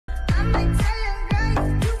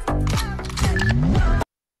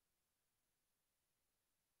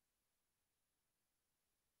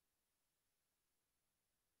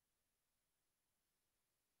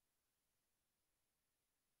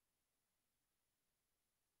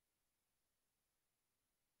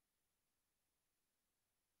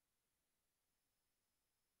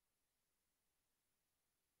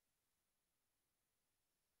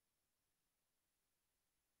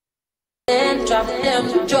drop the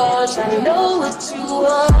empty drawers. I know what you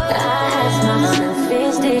want. I ask myself,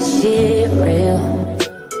 is this shit real?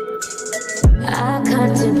 I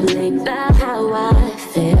contemplate about how I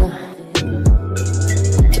feel,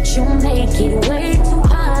 but you make it way too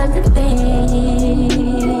hard to think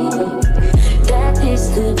that this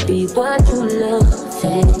could be what you love.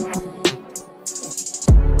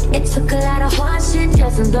 It took a lot of hardship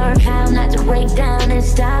just to learn how not to break down and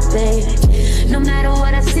stop it. No matter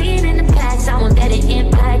what I've seen in the past, I won't let it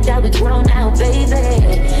impact how we grow now, baby.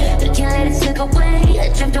 I can't let it slip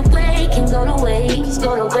away, drift away, can go to waste,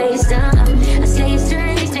 go to waste. I say it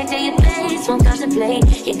straight to your face, won't contemplate.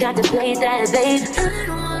 You got to play that, babe. I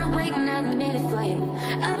don't wanna wait another minute for you.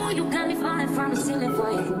 I know you got me falling from the ceiling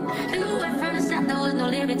for you. Knew right from the start there was no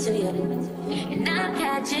limit to you, and I'm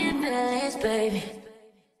catching feelings, baby.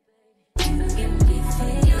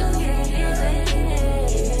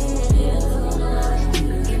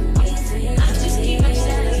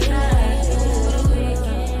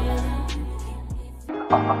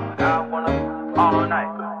 I wanna all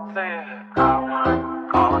night. Say it. I wanna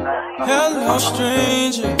all night. Hello,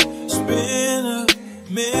 stranger. It's been a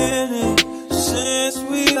minute since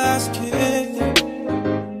we last kicked it.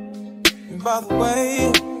 And by the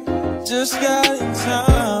way, just got in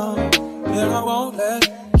town, and I won't let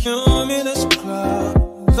cumulus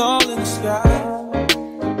clouds all in the sky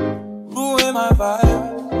ruin my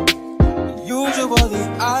vibe. Usually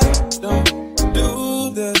I don't do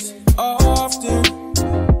this often,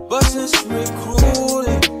 but since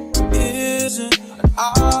recruiting isn't an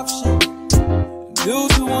option due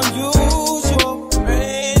to unusual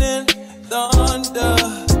rain and thunder,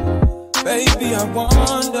 baby I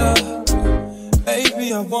wonder,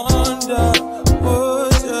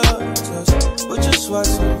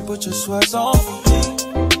 put your sweats on for me.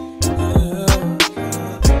 Yeah.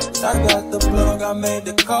 I got the plug, I made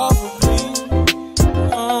the call for me.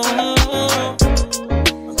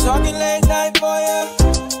 I'm talking late night for ya.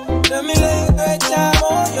 Let me lay a great time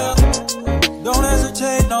on ya. Don't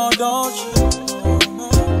hesitate, no, don't you?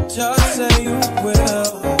 Just say you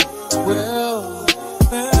will.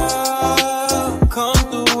 Come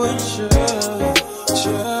through and chill.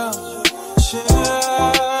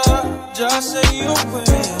 Just say you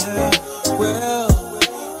will.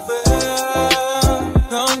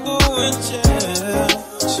 Come through and chill.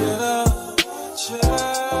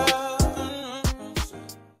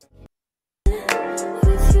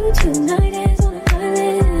 With you tonight is on an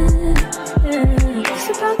island. It's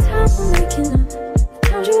about time for waking up.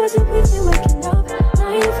 Found you wasn't with me waking up.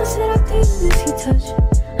 Now you for set up days miss you touch.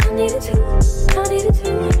 I needed to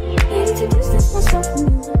distance myself from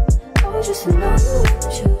you. I was just in love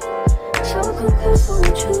with you. So come close,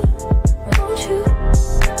 won't you?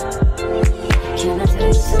 Can I tell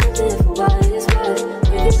you something for what it's worth?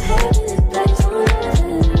 We've had this place on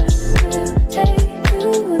earth. Take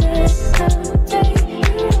you there, I'll take you.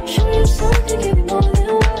 Show you something, give you more than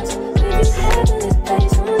words. We've had this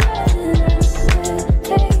place on earth.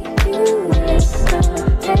 Take you there,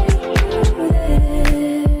 I'll take you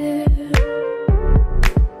there.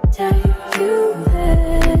 Take you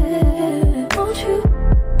there, won't you?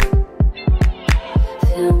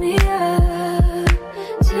 Fill me up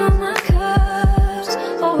till my cup's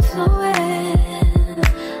overflowing.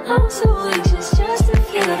 I'm so anxious just to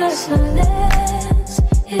feel the silence.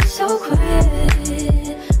 It's so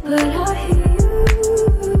quiet, but I hear you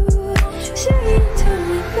saying to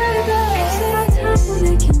me, baby. Said our time we're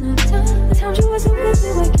making up time. The times you wasn't with me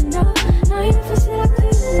waking up. Now you never said I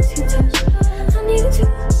couldn't miss you touch. I needed to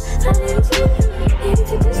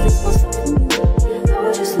distance myself from you. I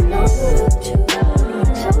was just alone with you.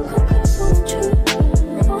 So come close, won't you?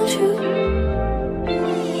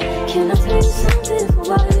 Can I tell you something for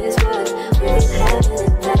what it's worth? We've had this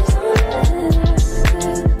place on earth.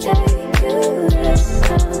 Take you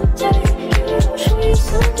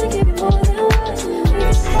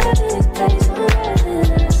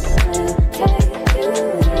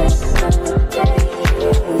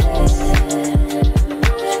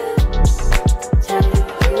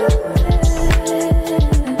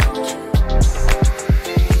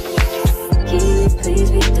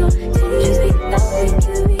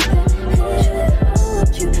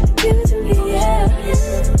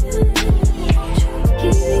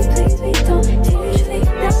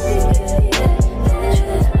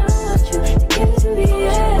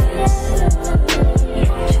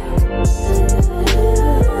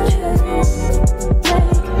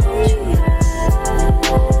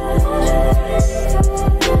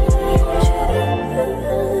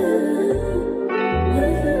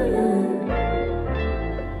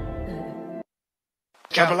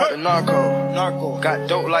Got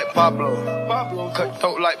dope like Pablo. Cut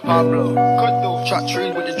dope like Pablo. Chop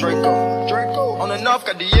trees with the Draco. On the north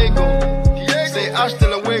got Diego. Say hasta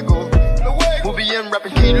luego. We'll be in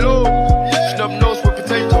rapping kilo. Snub nose with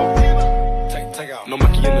potato. Take out. No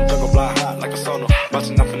monkey in the jungle, fly high like a sauna.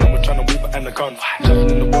 Bouncing off and I'm trying to weave an anaconda. Jumping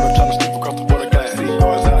in the water, trying to sleep across the water. Got see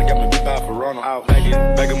cars out, got me big bad for Ronald. Out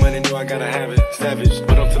bag of money, knew I gotta have it. Savage,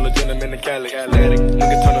 but I'm still a gentleman in Cali. Atlantic,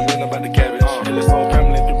 nigga turn them in about the cabbage. And this whole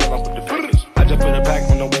family, if you run off with the package. I just put a pack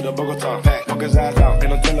on the way to Bogota. Fuck his ass out,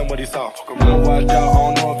 and I'm telling what he saw. Real watch out, I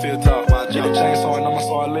don't know if he'll talk. Get a chainsaw and I'ma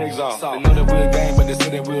saw our legs off. They know that we're a gang, but they say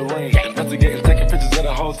that we'll ring. Investigating, taking pictures of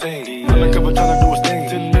the whole thing. Undercover trying to do his thing.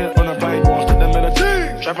 10 mil on a bike, going straight them in a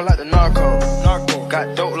team. Trapping like the narco.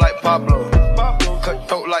 Got dope like Pablo. Cut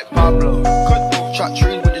dope like Pablo. Chop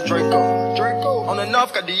trees with the Draco. On the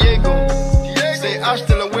north got Diego. Say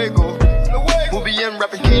hasta luego. We'll be in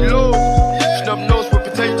rapping kilo. Snub nose with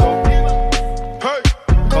potato. Hey.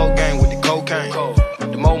 Cold gang with the cocaine.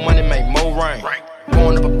 The more money make more rain.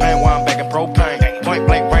 Going up a paint while I'm back in propane. Point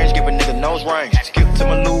blank range, give a nigga nose range. Skip to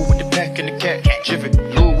my Lou with the pack and the cat. Jiffy,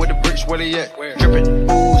 Lou with the bricks, where they at? Drippin',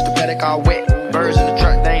 ooze, the paddock all wet. Birds in the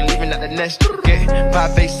truck, they ain't leaving at the nest. Get pie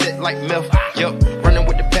face set like milk. Yup, running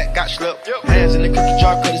with the pack, got slipped. Hands in the cookie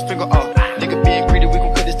jar, cut his finger off. Nigga being greedy, we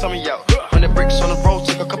gon' cut his tummy out. 100 bricks on the road,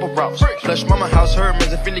 took a couple routes. Flush mama house,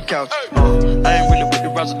 Hermes and Philly couch. I ain't really with the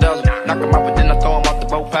razzle dazzle. Knock him out, but then I throw him off the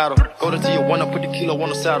boat paddle. Go to Tijuana, put the kilo on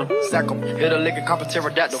the saddle. Sack him, hit a lick and cop a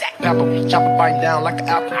pterodactyl. Pap him, chop a bite down like an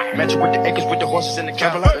apple. Match it with the acres, with the horses in the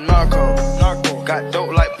cabin like the narco. Got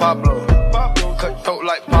dope like Pablo. Cut dope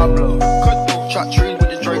like Pablo. Chop trees with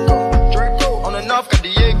the Draco. On the north got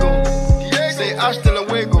Diego. Say hasta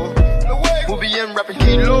luego. We'll be in rapping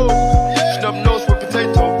kilo. Snub nose with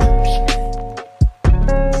potato.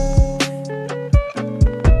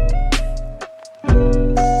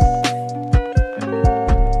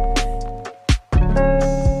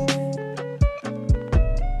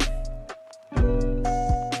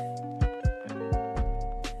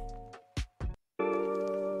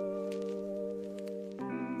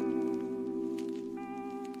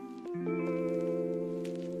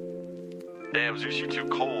 Damn, Zeus, you too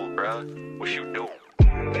cold, bruh. What you doing?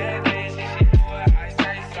 Bad bitch, if she do what I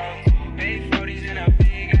say so. Big 40s in a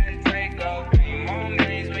big ass Draco. 3 more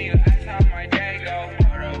millions when you ask how my day go.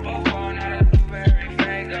 Order a buffalo, not a blueberry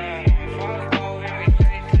fago. Falls gold and we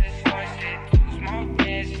straight to the smart shit. 2 small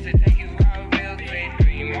pins just to take you out real quick.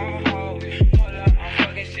 3 more hoes, pull up, I'm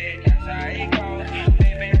fucking shit. That's how it goes.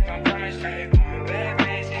 Baby, I'm coming straight. Bad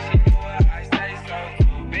bitch, if she do what I say so.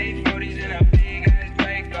 Big 40s in a big ass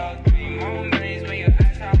Draco. 3 more millions when you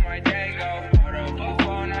ask how my day go. Order a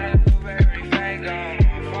buffalo, not a blueberry fago.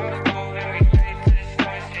 Falls gold and we straight to the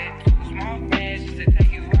smart shit. 2 small pins just to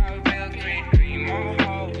take you out real quick. 3 more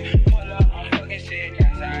hoes, pull up, I'm fucking shit.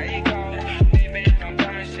 That's how it goes. Baby, I'm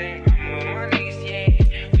coming straight. I'm on my knees, yeah.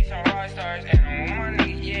 We some rock stars and I'm on my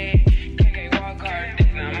knees, yeah. KK walk hard,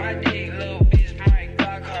 this not my dick, little bitch, my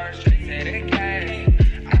Glock hard. Straight to the cash.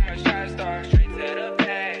 I'm a shot star, straight to the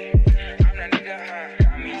bag. I'm that nigga, huh?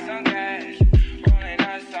 Got me some cash. Rolling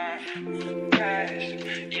up some cash.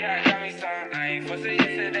 Yeah, I got me some. I ain't fussing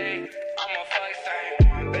yesterday. I'm a fuck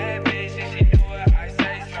sign. Bad bitch, if she do what I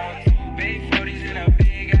say so. 2 big 40s in a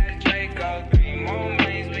big ass Draco. 3 more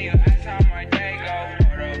millions when you ask how my day go.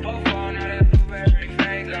 Order a buffalo, not a blueberry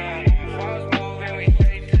fago. Falls move and we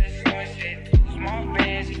straight to the smart shit. 2 small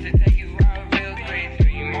bands just to take you out real quick.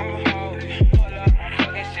 3 more hoes, pull up, I'm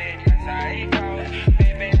fucking shit. That's how it goes.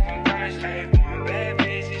 Baby, I'm coming straight. Bad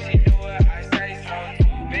bitch, if she do what I say so.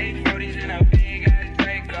 2 big 40s in a big ass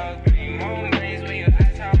Draco. 3 more millions when you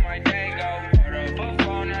ask how my day go. Order a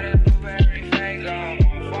buffalo, not a blueberry fago.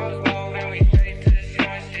 Falls move and we straight to the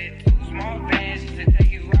smart shit. 2 small bands just to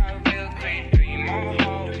take you out real quick. 3 more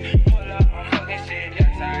hoes, pull up, I'm fucking shit.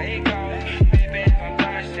 That's how it goes. Baby, I'm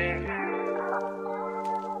coming straight.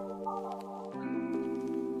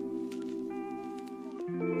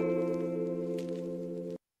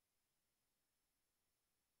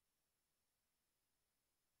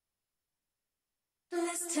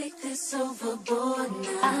 Let's take this overboard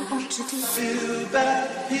now. I want you to Feel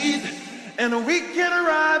that heat, and we can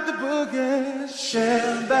ride the boogie.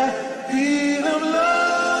 Share that beat of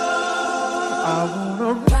love. I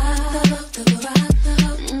wanna ride the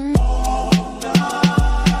all night.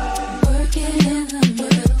 Work it in the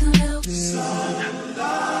rhythm.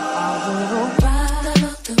 I wanna Ride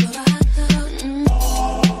the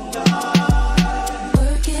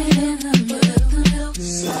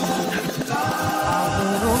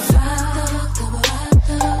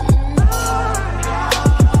all night.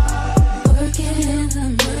 Work it in the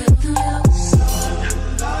rhythm.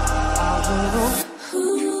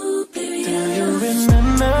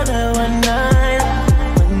 remember that one night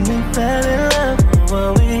when we fell in love. What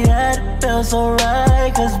we had felt so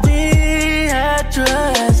right, 'cause we had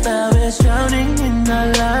trust. Now it's drowning in our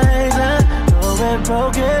lives. I know we're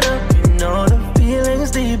broken up, you know the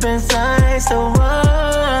feelings deep inside. So what's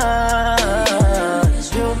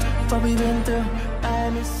you, what we've been through, I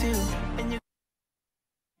miss you. And you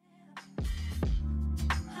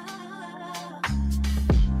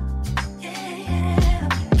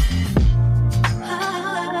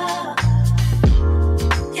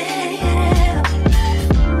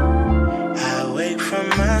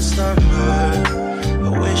my slumber, I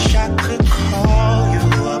wish I could call you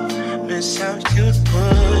up, miss how you'd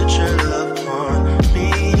put your love on me.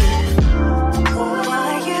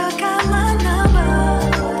 Boy, you got my number.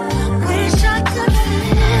 Wish I could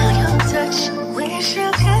feel your touch. Wish you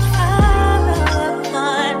could follow up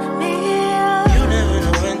on me. You never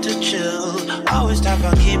know when to chill. Always talk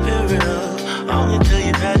about keep it real. Only till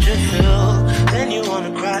you've had your fill, then you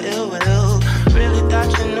wanna cry ill will. Really thought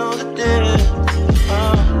you know the deal.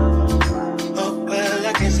 Oh, well,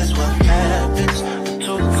 I guess that's what happens. The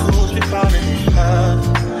two fools be falling in love,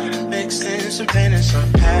 mixing some pain and some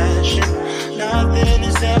passion. Nothing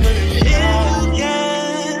is ever enough. If you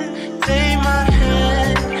can take my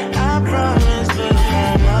hand, I promise we'll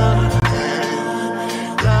find love again.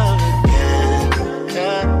 Love again.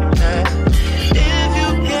 Yeah, yeah. If you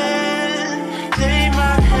can take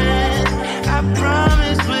my hand, I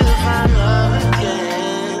promise we'll find love again.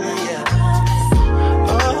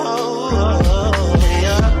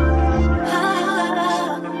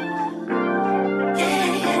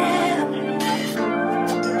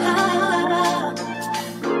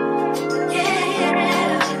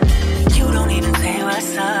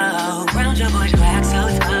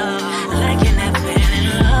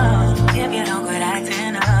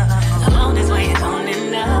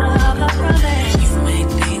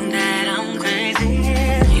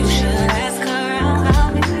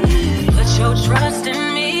 Trust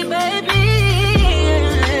in me, baby.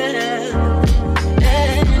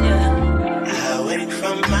 I wake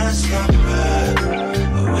from my slumber.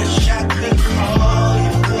 I wish I could call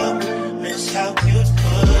you up, miss how you'd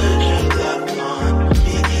put your love on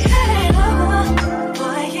me. Hey,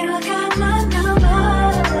 boy, you got my number.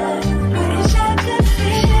 Wish I could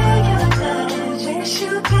feel your touch. Wish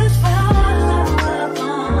you could follow up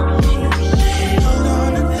on me. Hold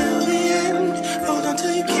on until the end. Hold on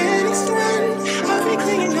till you can't extend. I'll be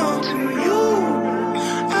clinging on to you.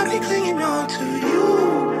 I'll be clinging on to you.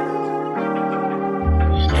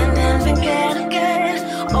 And then begin again,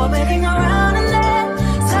 orbiting around and then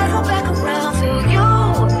circle back around to you.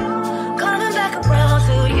 Coming back around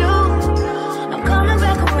to you. I'm coming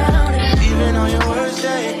back around. Even on your worst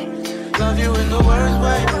day, love you in the worst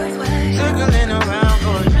way. Circling around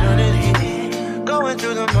for eternity. Going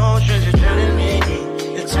through the motions, you're turning me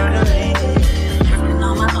eternally. Drifting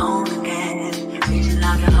on my own again, reaching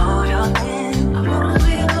out to hold your hand. I wanna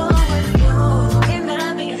be alone with you. Can I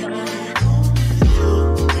be alone?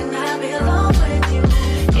 Can I be alone with you?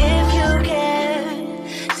 If you can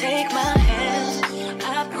take my hand, I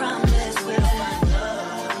promise we'll find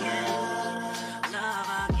love again. Love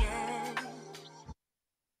again.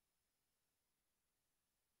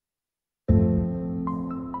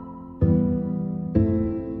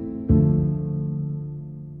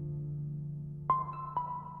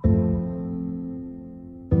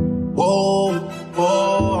 Whoa,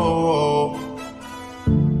 whoa,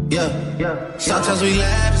 yeah. Sometimes we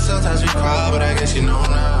laugh and sometimes we cry, but I guess you know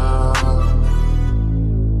now,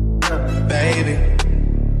 baby.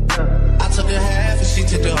 I took a half and she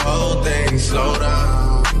took the whole thing. Slow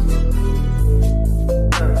down,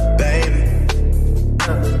 baby.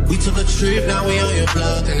 We took a trip, now we on your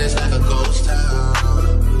block and it's like a ghost town,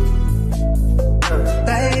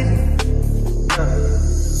 baby.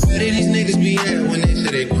 Where did these niggas be at when they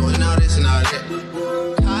say they doing all this and all that?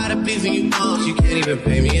 Tired of beefing you bums, you can't even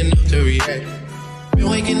pay me enough to react. Been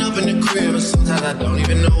waking up in the crib and sometimes I don't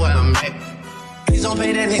even know where I'm at. Please don't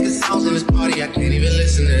pay that nigga songs in this party, I can't even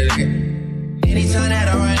listen to that. Anytime that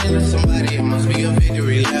I run into somebody, it must be a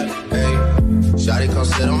victory lap. Hey, shawty come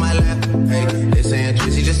sit on my lap. Hey, they saying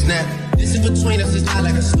Drizzy just snap. This in between us is not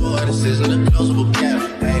like a store, this isn't a closable gap.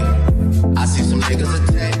 Hey, I see some niggas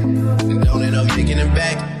attack and don't end up making it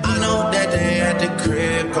back. I know that they at the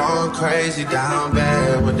crib going crazy down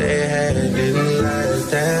bad. What they had didn't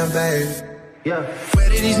last, damn baby. Yeah. Where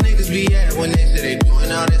did these niggas be at when they say they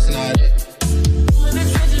doing all this and all that?